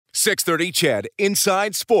630 CHED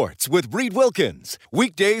Inside Sports with Reed Wilkins.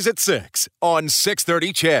 Weekdays at 6 on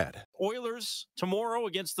 630 CHED. Oilers tomorrow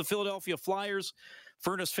against the Philadelphia Flyers.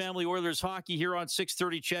 Furness Family Oilers hockey here on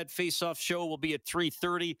 630 CHED. Face-off show will be at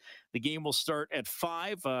 3:30. The game will start at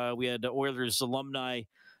 5. We had Oilers alumni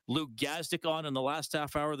Luke Gazdick on in the last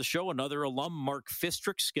half hour of the show. Another alum, Mark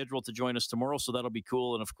Fistrick, scheduled to join us tomorrow, so that'll be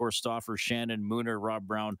cool. And, of course, Stauffer, Shannon, Mooner, Rob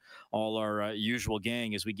Brown, all our usual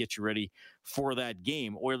gang as we get you ready for that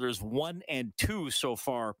game. Oilers 1-2 so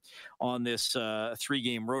far on this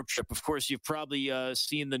 3-game road trip. Of course, you've probably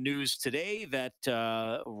seen the news today that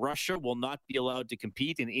Russia will not be allowed to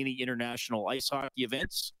compete in any international ice hockey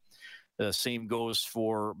events. The same goes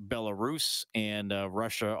for Belarus, and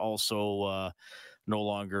Russia also no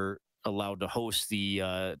longer allowed to host the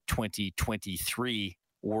 2023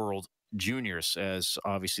 World Juniors, as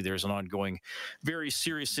obviously there's an ongoing, very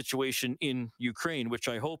serious situation in Ukraine, which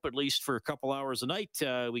I hope at least for a couple hours a night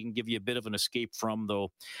we can give you a bit of an escape from,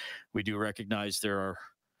 though we do recognize there are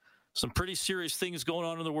some pretty serious things going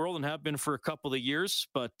on in the world and have been for a couple of years.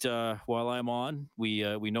 But while I'm on, we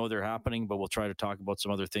know they're happening, but we'll try to talk about some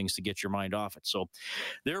other things to get your mind off it. So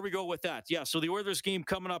there we go with that. Yeah, so the Oilers game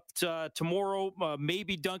coming up tomorrow.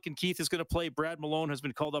 Maybe Duncan Keith is going to play. Brad Malone has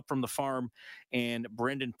been called up from the farm, and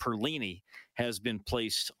Brendan Perlini has been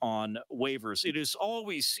placed on waivers. It is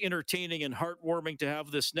always entertaining and heartwarming to have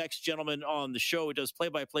this next gentleman on the show. He does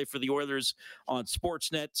play-by-play for the Oilers on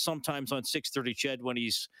Sportsnet, sometimes on 630 CHED when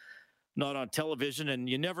he's not on television, and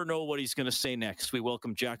you never know what he's going to say next. We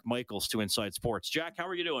welcome Jack Michaels to Inside Sports. Jack, how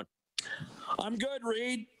are you doing? I'm good,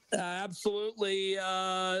 Reed. Absolutely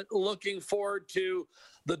looking forward to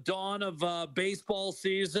the dawn of baseball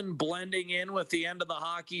season blending in with the end of the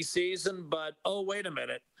hockey season. But, oh, wait a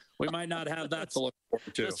minute. We might not have that to look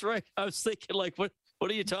forward to. That's right. I was thinking, like, what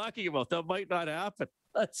are you talking about? That might not happen.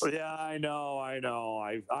 Yeah, I know.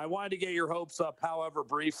 I wanted to get your hopes up, however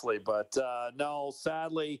briefly, but no,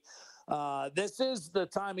 sadly, this is the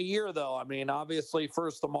time of year, though. I mean, obviously,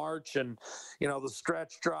 1st of March and, the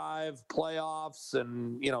stretch drive, playoffs,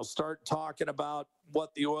 and, start talking about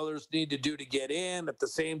what the Oilers need to do to get in. At the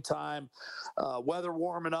same time, weather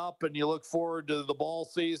warming up, and you look forward to the ball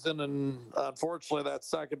season, and unfortunately, that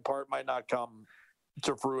second part might not come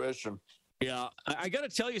to fruition. Yeah, I got to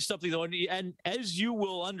tell you something, though, and as you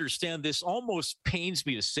will understand, this almost pains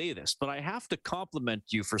me to say this, but I have to compliment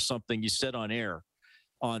you for something you said on air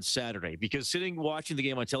on Saturday, because watching the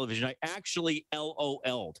game on television, I actually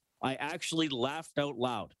LOL'd. I actually laughed out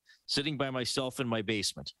loud, sitting by myself in my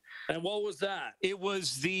basement. And what was that? It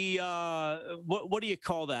was the, what do you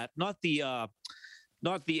call that? Not the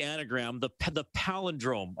anagram, the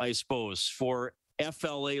palindrome, I suppose, for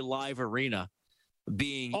FLA Live Arena.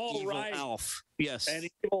 Being Evil right. Alf. Yes. And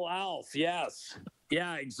Evil Alf. Yes.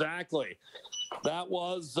 Yeah, exactly. That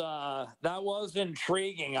was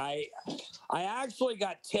intriguing. I actually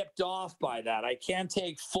got tipped off by that. I can't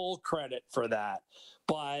take full credit for that.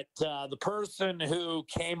 But the person who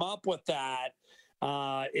came up with that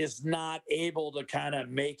is not able to kind of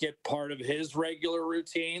make it part of his regular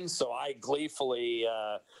routine. So I gleefully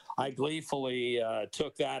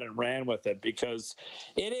took that and ran with it, because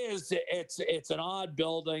it's an odd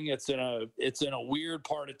building. It's in a weird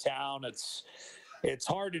part of town. It's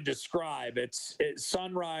hard to describe. It's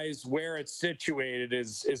Sunrise, where it's situated,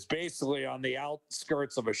 is basically on the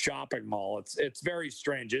outskirts of a shopping mall. It's very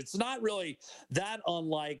strange. It's not really that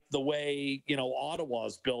unlike the way,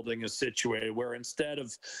 Ottawa's building is situated, where instead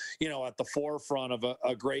of, at the forefront of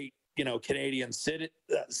a great, Canadian city,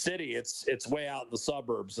 it's way out in the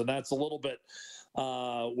suburbs. And that's a little bit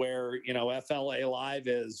where, FLA Live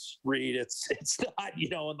is, Reed. It's not, in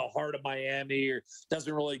the heart of Miami, or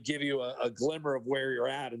doesn't really give you a glimmer of where you're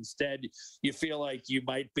at. Instead, you feel like you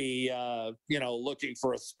might be, looking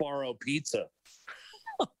for a Sparrow pizza.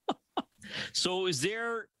 So is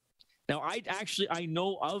there, now I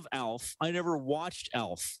know of Alf. I never watched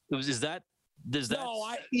Alf. No,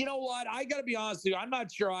 you know what? I got to be honest with you. I'm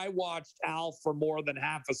not sure I watched Alf for more than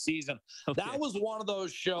half a season. Okay. That was one of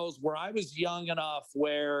those shows where I was young enough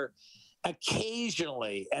where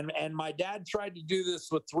occasionally, and my dad tried to do this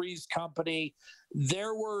with Three's Company,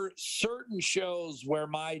 there were certain shows where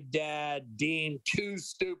my dad deemed too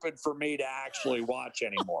stupid for me to actually watch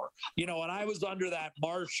anymore. And I was under that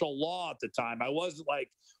martial law at the time. I wasn't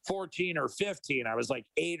like 14 or 15. I was like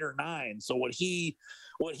 8 or 9. So what he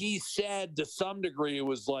said to some degree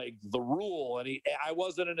was like the rule. And I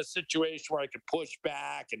wasn't in a situation where I could push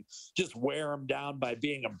back and just wear him down by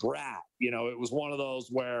being a brat. It was one of those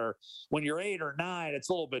where when you're 8 or 9, it's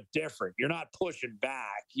a little bit different. You're not pushing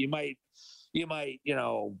back. You might,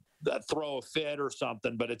 throw a fit or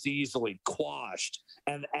something, but it's easily quashed.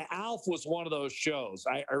 And Alf was one of those shows.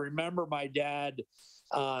 I remember my dad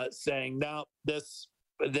saying, no, this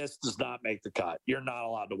does not make the cut. You're not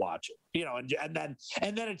allowed to watch it,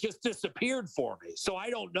 and then it just disappeared for me. So I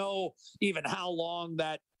don't know even how long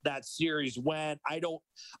that series went.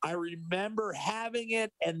 I remember having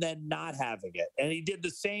it and then not having it. And he did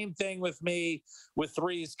the same thing with me with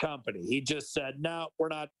Three's Company. He just said, no, we're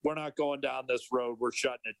not going down this road. We're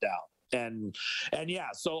shutting it down. And yeah,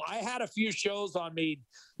 so I had a few shows on me,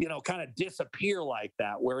 kind of disappear like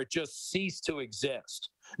that, where it just ceased to exist.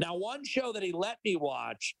 Now, one show that he let me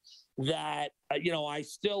watch that, I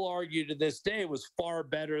still argue to this day was far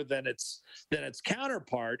better than its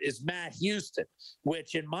counterpart is Matt Houston,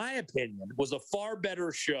 which in my opinion was a far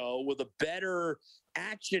better show with a better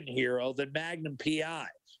action hero than Magnum PI.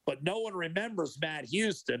 But no one remembers Matt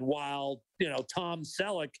Houston, while, Tom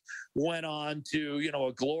Selleck went on to,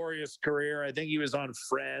 a glorious career. I think he was on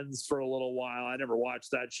Friends for a little while. I never watched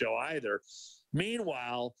that show either.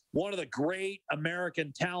 Meanwhile, one of the great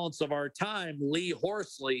American talents of our time, Lee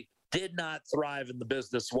Horsley, did not thrive in the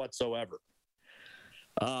business whatsoever.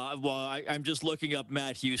 I'm just looking up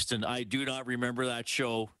Matt Houston. I do not remember that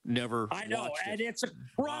show. Never I know, watched and it. it's a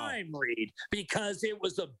crime, Reed, because it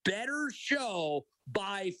was a better show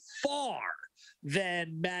by far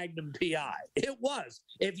than Magnum PI. It was.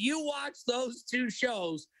 If you watch those two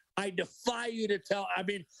shows, I defy you to tell. I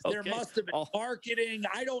mean, there must have been marketing.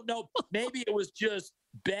 I don't know. Maybe it was just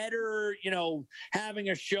better, having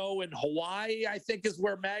a show in Hawaii, I think, is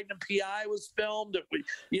where Magnum PI was filmed.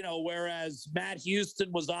 Whereas Matt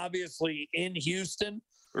Houston was obviously in Houston.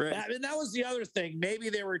 Right. I mean, that was the other thing. Maybe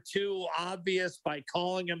they were too obvious by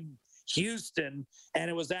calling him Houston, and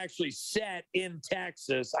it was actually set in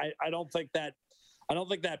Texas. I don't think that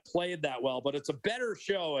played that well, but it's a better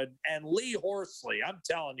show. And Lee Horsley, I'm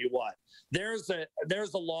telling you what, there's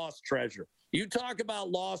a lost treasure. You talk about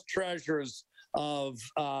lost treasures of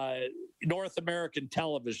North American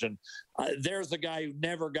television. There's a guy who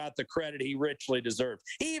never got the credit he richly deserved.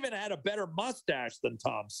 He even had a better mustache than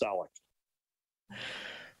Tom Selleck.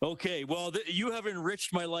 Okay, well, you have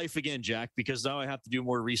enriched my life again, Jack, because now I have to do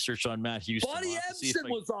more research on Matt Houston. Buddy Ebsen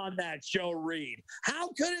was on that show, Reed. How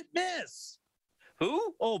could it miss?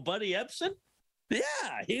 Who? Oh, Buddy Ebsen? Yeah,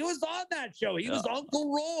 he was on that show. He was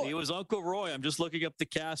Uncle Roy. He was Uncle Roy. I'm just looking up the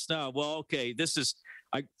cast now. Well, okay,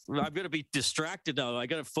 I'm going to be distracted now. I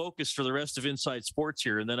got to focus for the rest of Inside Sports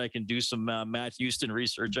here, and then I can do some Matt Houston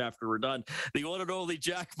research after we're done. The one and only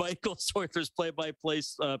Jack Michaels, Oilers play-by-play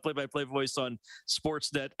voice on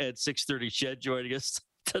Sportsnet at 6:30. Ched joining us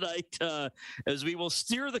tonight as we will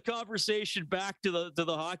steer the conversation back to the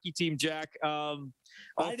hockey team, Jack.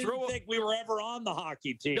 I didn't think we were ever on the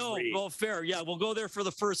hockey team. No, Reed. well, fair. Yeah, we'll go there for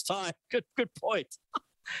the first time. Good point.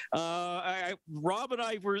 Rob and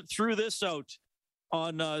I were threw this out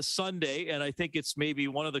on Sunday, and I think it's maybe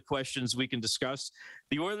one of the questions we can discuss.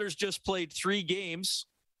 The Oilers just played 3 games.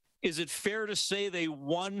 Is it fair to say they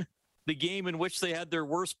won the game in which they had their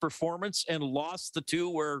worst performance and lost the 2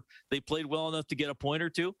 where they played well enough to get a point or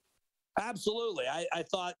 2? Absolutely. I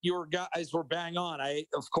thought you guys were bang on. I,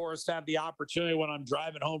 of course, have the opportunity when I'm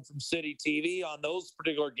driving home from City TV on those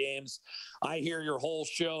particular games. I hear your whole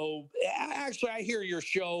show. Actually, I hear your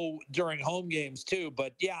show during home games too.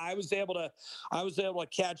 But yeah, I was able to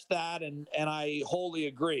catch that, and I wholly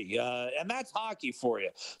agree. And that's hockey for you.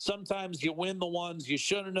 Sometimes you win the ones you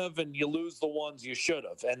shouldn't have, and you lose the ones you should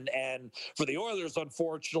have. And for the Oilers,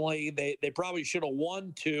 unfortunately, they probably should have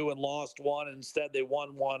won 2 and lost 1. Instead, they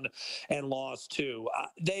won 1 and lost 2.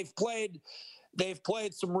 They've played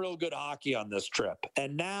some real good hockey on this trip.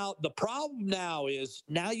 And now the problem is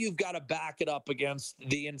you've got to back it up against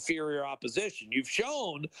the inferior opposition. You've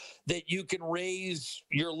shown that you can raise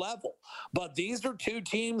your level. But these are 2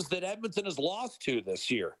 teams that Edmonton has lost to this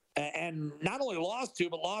year. And not only lost to,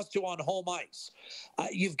 but lost to on home ice.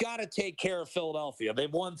 You've got to take care of Philadelphia.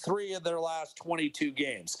 They've won 3 of their last 22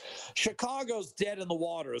 games. Chicago's dead in the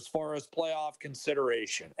water as far as playoff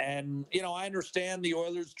consideration. And, I understand the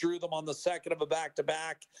Oilers drew them on the second of a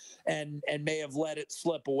back-to-back and may have let it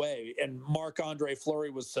slip away. And Marc-Andre Fleury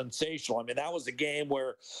was sensational. I mean, that was a game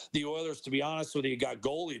where the Oilers, to be honest with you, got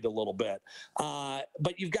goalied a little bit.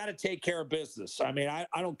 But you've got to take care of business. I mean, I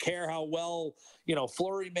don't care how well,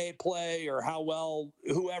 Fleury may play or how well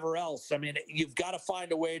whoever else. I mean, you've got to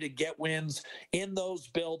find a way to get wins in those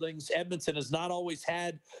buildings. Edmonton has not always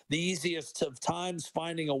had the easiest of times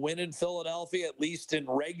finding a win in Philadelphia, at least in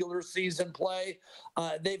regular season play.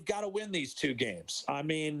 They've got to win these two games. I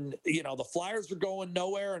mean, the Flyers are going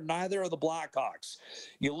nowhere, and neither are the Blackhawks.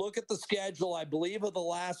 You look at the schedule, I believe of the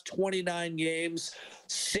last 29 games,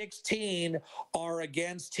 16 are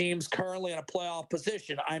against teams currently in a playoff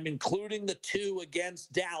position. I'm including the 2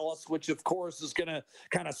 against Dallas, which of course is going to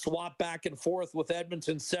kind of swap back and forth with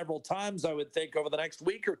Edmonton several times, I would think, over the next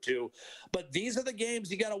week or two. But these are the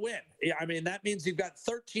games you got to win. I mean, that means you've got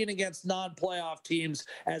 13 against non-playoff teams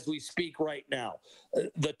as we speak right now.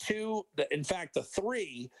 The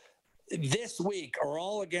 3 this week are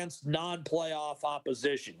all against non-playoff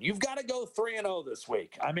opposition. You've got to go 3-0 this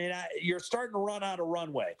week. I mean, you're starting to run out of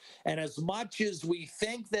runway. And as much as we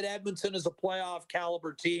think that Edmonton is a playoff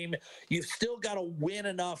caliber team, you've still got to win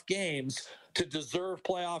enough games to deserve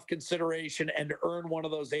playoff consideration and to earn one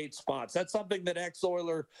of those 8 spots. That's something that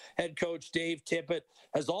ex-Oiler head coach Dave Tippett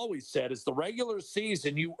has always said, is the regular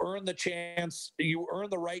season, you earn the chance, you earn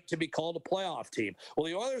the right to be called a playoff team. Well,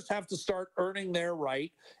 the Oilers have to start earning their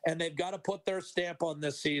right, and they've got to put their stamp on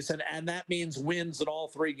this season, and that means wins in all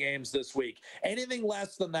 3 games this week. Anything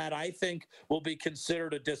less than that, I think, will be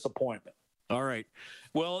considered a disappointment. All right.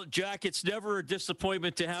 Well, Jack, it's never a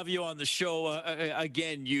disappointment to have you on the show.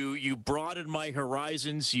 Again, you broaden my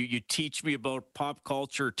horizons. You teach me about pop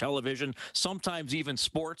culture, television, sometimes even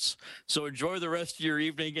sports. So enjoy the rest of your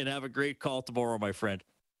evening and have a great call tomorrow, my friend.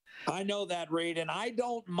 I know that, Reed, and I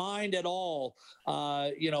don't mind at all,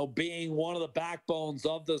 being one of the backbones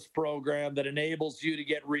of this program that enables you to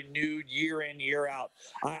get renewed year in, year out.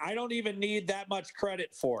 I don't even need that much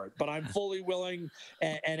credit for it, but I'm fully willing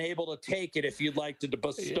and able to take it if you'd like to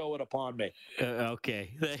bestow it upon me.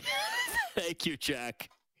 Okay. Thank you,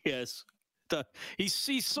 Jack. Yes.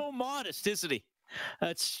 He's so modest, isn't he?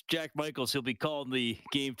 That's Jack Michaels. He'll be calling the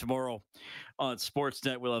game tomorrow on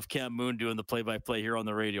Sportsnet. We'll have Cam Moon doing the play-by-play here on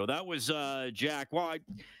the radio. That was Jack. Well,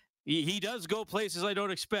 he does go places I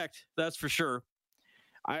don't expect. That's for sure.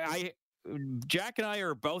 Jack and I are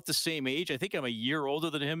about the same age. I think I'm a year older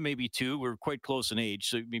than him, maybe 2. We're quite close in age.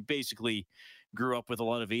 So we basically grew up with a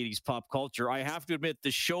lot of 80s pop culture. I have to admit,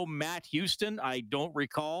 the show Matt Houston, I don't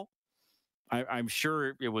recall. I'm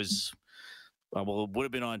sure it was... Well, it would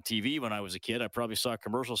have been on TV when I was a kid. I probably saw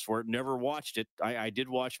commercials for it. Never watched it. I did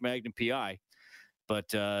watch Magnum PI, but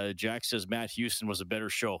Jack says Matt Houston was a better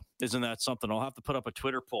show. Isn't that something? I'll have to put up a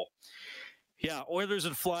Twitter poll. Yeah, Oilers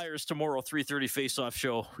and Flyers tomorrow, 3:30 face-off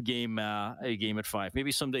show, a game at 5.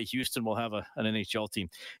 Maybe someday Houston will have an NHL team.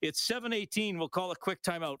 It's 7:18. We'll call a quick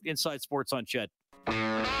timeout. Inside Sports on Ched.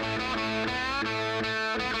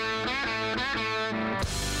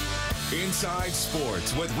 Inside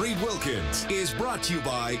Sports with Reed Wilkins is brought to you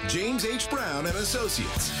by James H. Brown and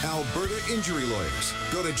Associates, Alberta Injury Lawyers.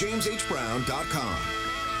 Go to jameshbrown.com.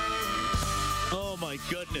 Oh, my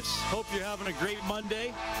goodness. Hope you're having a great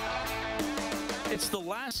Monday. It's the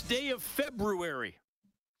last day of February.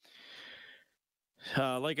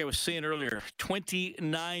 Like I was saying earlier,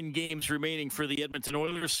 29 games remaining for the Edmonton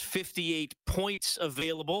Oilers, 58 points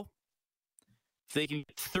available. If they can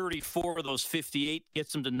get 34 of those 58,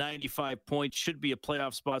 gets them to 95 points, should be a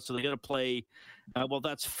playoff spot. So they got to play.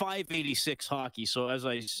 That's 586 hockey. So as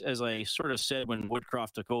I sort of said when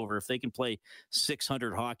Woodcroft took over, if they can play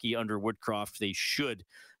 600 hockey under Woodcroft, they should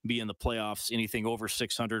be in the playoffs. Anything over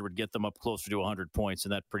 600 would get them up closer to 100 points,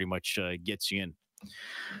 and that pretty much gets you in.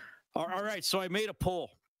 All right. So I made a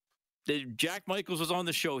poll. Jack Michaels was on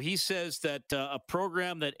the show. He says that a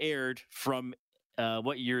program that aired from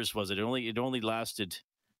what years was it? It only lasted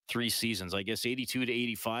 3 seasons, I guess 82 to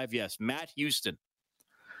 85. Yes, Matt Houston.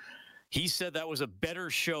 He said that was a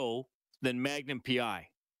better show than Magnum PI.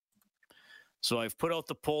 So I've put out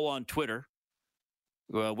the poll on Twitter.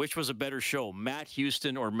 Which was a better show, Matt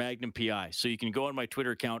Houston or Magnum PI? So you can go on my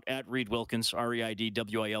Twitter account at Reed Wilkins,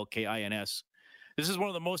 ReidWilkins. This is one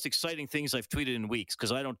of the most exciting things I've tweeted in weeks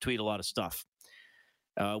because I don't tweet a lot of stuff.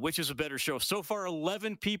 Which is a better show? So far,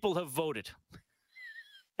 11 people have voted.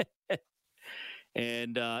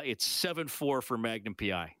 And it's 7-4 for Magnum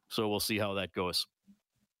PI. So we'll see how that goes.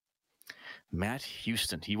 Matt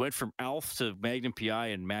Houston. He went from Alf to Magnum PI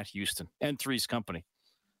and Matt Houston. And Three's Company.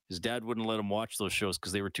 His dad wouldn't let him watch those shows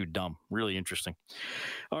because they were too dumb. Really interesting.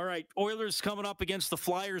 All right. Oilers coming up against the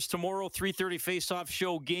Flyers tomorrow. 3:30 face-off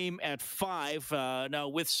show, game at 5. Now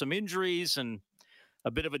with some injuries and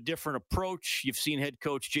a bit of a different approach. You've seen head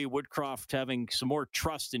coach Jay Woodcroft having some more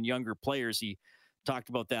trust in younger players. He talked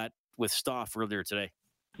about that with Stoff earlier today.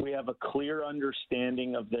 We have a clear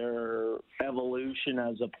understanding of their evolution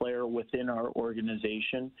as a player within our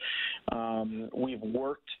organization. We've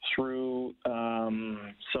worked through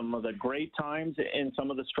some of the great times and some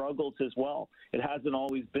of the struggles as well. It hasn't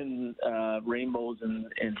always been rainbows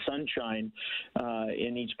and sunshine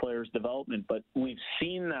in each player's development, but we've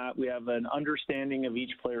seen that. We have an understanding of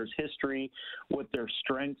each player's history, what their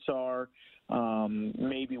strengths are,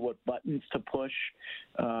 maybe what buttons to push,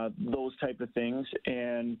 those type of things.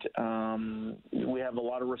 And we have a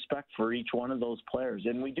lot of respect for each one of those players.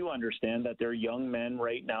 And we do understand that they're young men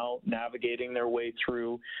right now navigating their way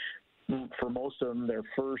through, for most of them, their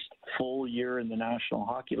first full year in the National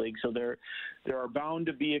Hockey League. So there are bound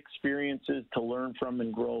to be experiences to learn from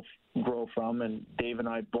and grow from, and Dave and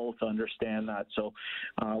I both understand that. So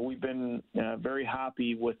we've been very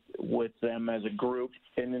happy with them as a group,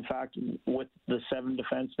 and in fact, with the 7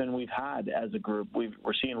 defensemen we've had as a group,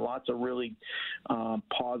 we're seeing lots of really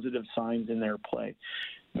positive signs in their play.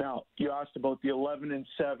 Now, you asked about the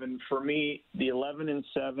 11-7. For me, the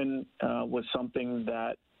 11-7 was something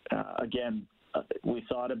that, again, we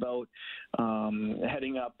thought about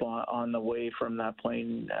heading up on the way from that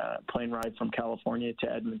plane ride from California to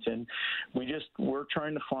Edmonton. We're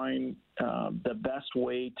trying to find the best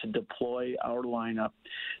way to deploy our lineup,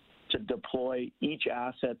 to deploy each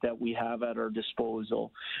asset that we have at our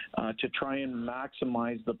disposal, to try and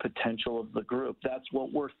maximize the potential of the group. That's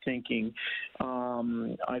what we're thinking.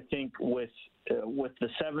 I think with the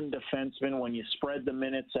 7 defensemen, when you spread the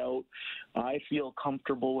minutes out, I feel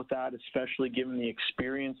comfortable with that, especially given the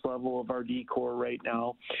experience level of our D-core right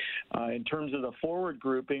now. In terms of the forward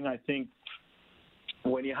grouping, I think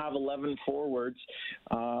when you have 11 forwards,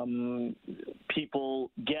 people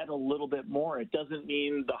get a little bit more. It doesn't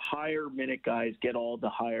mean the higher minute guys get all the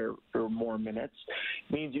higher or more minutes.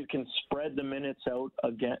 It means you can spread the minutes out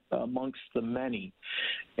again amongst the many.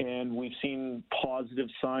 And we've seen positive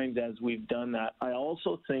signs as we've done that. I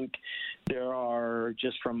also think there are,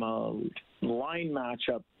 just from a line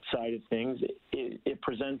matchup side of things, it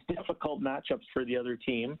presents difficult matchups for the other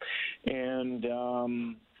team. And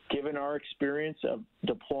given our experience of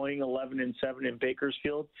deploying 11-7 in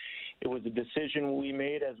Bakersfield, it was a decision we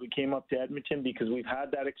made as we came up to Edmonton because we've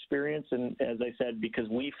had that experience, and as I said, because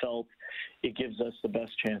we felt it gives us the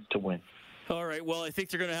best chance to win. All right, well, I think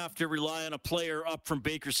they're going to have to rely on a player up from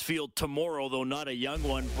Bakersfield tomorrow, though not a young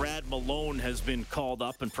one. Brad Malone has been called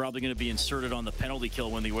up and probably going to be inserted on the penalty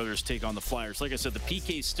kill when the Oilers take on the Flyers. Like I said, the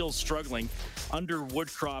PK is still struggling. Under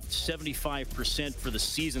Woodcroft, 75% for the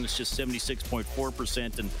season. It's just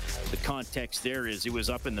 76.4%, and the context there is it was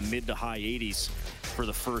up in the mid to high 80s for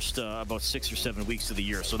the first about 6 or 7 weeks of the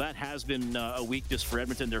year. So that has been a weakness for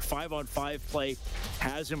Edmonton. Their 5-on-5 play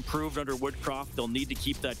has improved under Woodcroft. They'll need to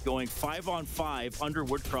keep that going. 5-on-5 under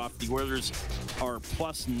Woodcroft, the Oilers are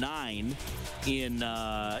 +9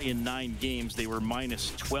 in 9 games. They were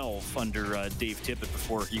 -12 under Dave Tippett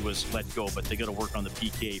before he was let go, but they got to work on the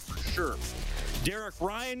PK for sure. Derek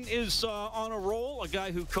Ryan is on a roll, a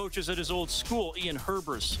guy who coaches at his old school. Ian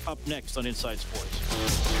Herber's up next on Inside Sports.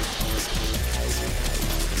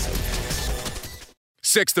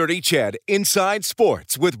 6:30 CHED Inside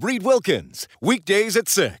Sports with Reed Wilkins. Weekdays at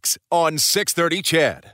 6 on 6:30 CHED.